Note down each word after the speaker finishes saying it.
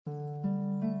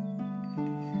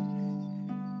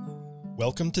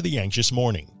Welcome to The Anxious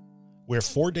Morning, where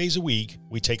 4 days a week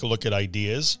we take a look at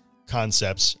ideas,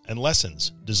 concepts, and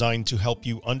lessons designed to help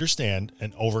you understand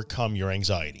and overcome your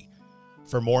anxiety.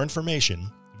 For more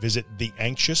information, visit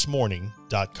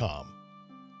theanxiousmorning.com.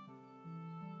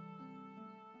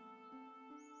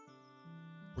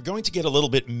 We're going to get a little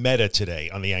bit meta today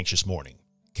on The Anxious Morning.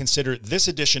 Consider this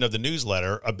edition of the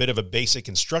newsletter a bit of a basic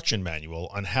instruction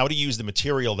manual on how to use the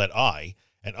material that I,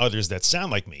 and others that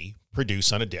sound like me,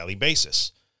 produce on a daily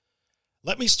basis.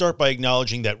 Let me start by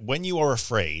acknowledging that when you are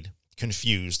afraid,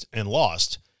 confused, and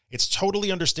lost, it's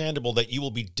totally understandable that you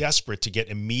will be desperate to get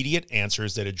immediate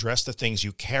answers that address the things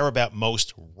you care about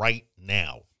most right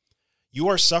now. You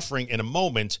are suffering in a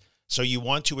moment, so you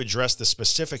want to address the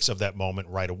specifics of that moment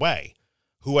right away.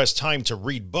 Who has time to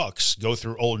read books, go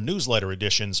through old newsletter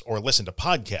editions, or listen to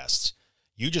podcasts?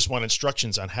 You just want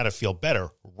instructions on how to feel better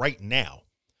right now.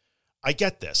 I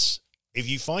get this. If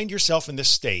you find yourself in this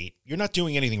state, you're not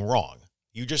doing anything wrong.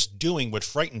 You're just doing what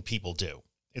frightened people do.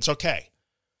 It's okay.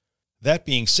 That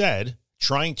being said,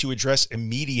 trying to address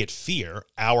immediate fear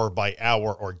hour by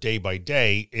hour or day by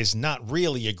day is not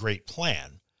really a great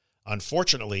plan.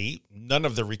 Unfortunately, none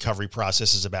of the recovery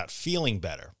process is about feeling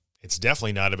better. It's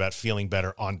definitely not about feeling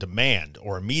better on demand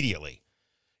or immediately.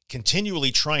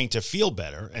 Continually trying to feel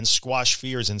better and squash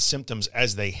fears and symptoms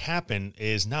as they happen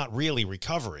is not really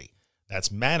recovery. That's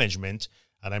management,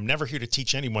 and I'm never here to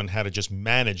teach anyone how to just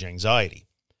manage anxiety.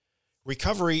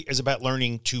 Recovery is about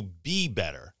learning to be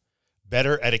better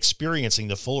at experiencing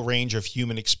the full range of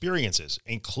human experiences,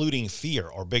 including fear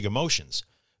or big emotions,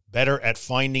 better at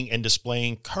finding and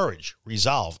displaying courage,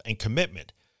 resolve, and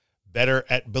commitment, better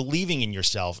at believing in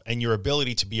yourself and your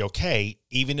ability to be okay,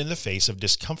 even in the face of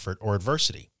discomfort or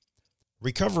adversity.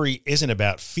 Recovery isn't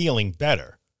about feeling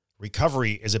better.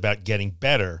 Recovery is about getting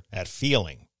better at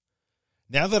feeling.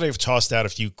 Now that I've tossed out a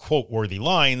few quote-worthy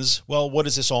lines, well, what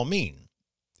does this all mean?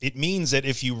 It means that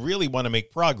if you really want to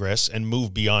make progress and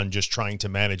move beyond just trying to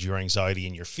manage your anxiety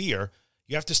and your fear,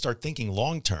 you have to start thinking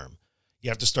long-term. You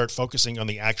have to start focusing on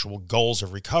the actual goals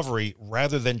of recovery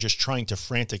rather than just trying to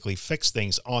frantically fix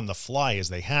things on the fly as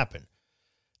they happen.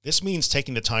 This means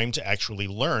taking the time to actually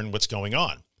learn what's going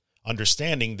on,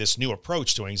 understanding this new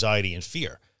approach to anxiety and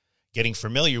fear, getting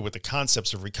familiar with the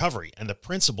concepts of recovery and the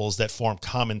principles that form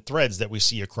common threads that we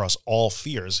see across all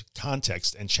fears,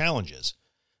 contexts, and challenges.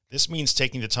 This means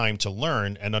taking the time to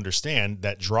learn and understand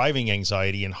that driving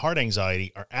anxiety and heart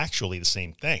anxiety are actually the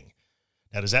same thing.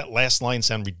 Now, does that last line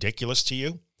sound ridiculous to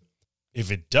you? If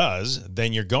it does,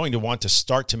 then you're going to want to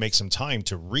start to make some time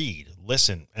to read,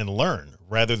 listen, and learn,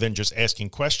 rather than just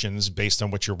asking questions based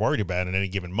on what you're worried about at any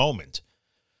given moment.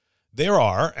 There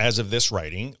are, as of this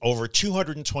writing, over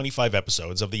 225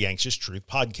 episodes of the Anxious Truth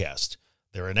podcast.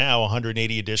 There are now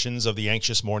 180 editions of the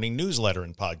Anxious Morning newsletter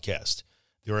and podcast.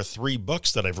 There are 3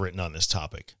 books that I've written on this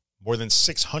topic, more than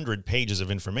 600 pages of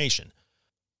information.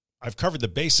 I've covered the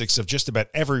basics of just about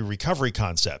every recovery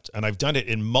concept, and I've done it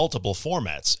in multiple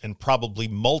formats and probably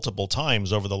multiple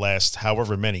times over the last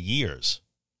however many years.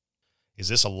 Is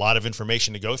this a lot of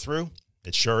information to go through?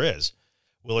 It sure is.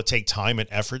 Will it take time and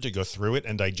effort to go through it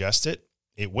and digest it?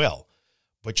 It will.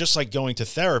 But just like going to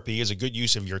therapy is a good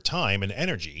use of your time and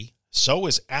energy, so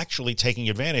is actually taking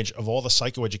advantage of all the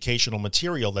psychoeducational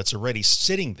material that's already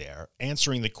sitting there,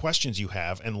 answering the questions you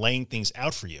have and laying things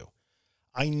out for you.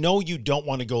 I know you don't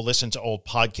want to go listen to old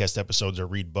podcast episodes or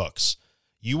read books.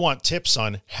 You want tips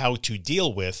on how to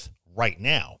deal with right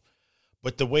now.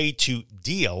 But the way to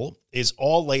deal is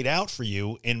all laid out for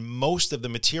you in most of the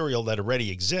material that already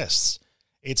exists.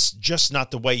 It's just not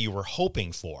the way you were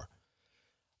hoping for.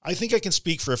 I think I can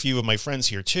speak for a few of my friends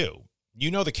here too.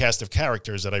 You know the cast of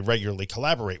characters that I regularly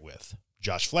collaborate with.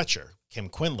 Josh Fletcher, Kim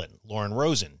Quinlan, Lauren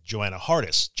Rosen, Joanna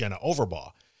Hardis, Jenna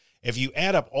Overbaugh. If you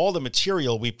add up all the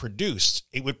material we produced,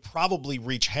 it would probably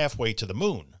reach halfway to the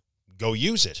moon. Go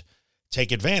use it.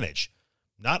 Take advantage.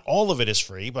 Not all of it is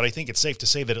free, but I think it's safe to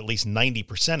say that at least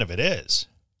 90% of it is.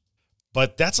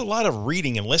 But that's a lot of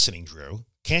reading and listening, Drew.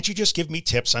 Can't you just give me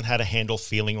tips on how to handle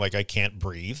feeling like I can't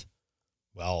breathe?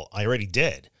 Well, I already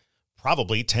did.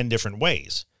 Probably 10 different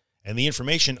ways. And the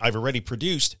information I've already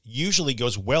produced usually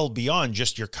goes well beyond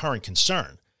just your current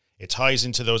concern. It ties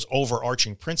into those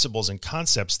overarching principles and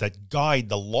concepts that guide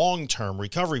the long-term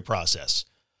recovery process.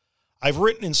 I've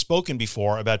written and spoken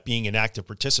before about being an active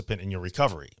participant in your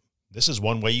recovery. This is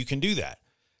one way you can do that.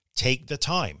 Take the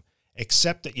time.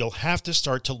 Accept that you'll have to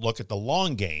start to look at the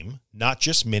long game, not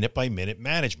just minute-by-minute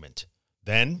management.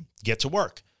 Then get to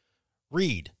work.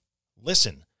 Read,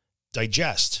 listen,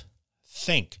 digest,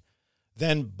 think.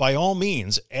 Then, by all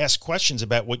means, ask questions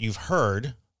about what you've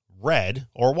heard, read,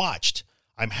 or watched.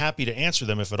 I'm happy to answer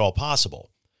them if at all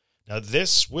possible. Now,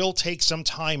 this will take some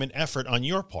time and effort on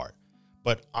your part,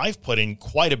 but I've put in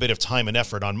quite a bit of time and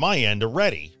effort on my end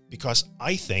already because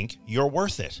I think you're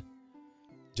worth it.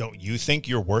 Don't you think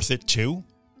you're worth it too?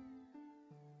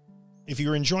 If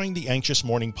you're enjoying the Anxious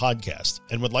Morning podcast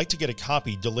and would like to get a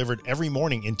copy delivered every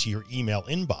morning into your email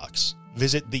inbox,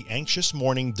 visit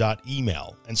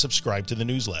theanxiousmorning.email and subscribe to the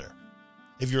newsletter.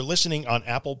 If you're listening on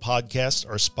Apple Podcasts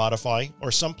or Spotify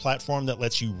or some platform that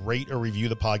lets you rate or review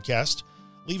the podcast,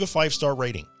 leave a 5-star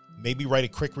rating. Maybe write a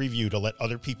quick review to let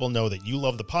other people know that you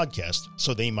love the podcast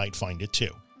so they might find it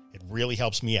too. It really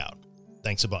helps me out.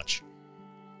 Thanks a bunch.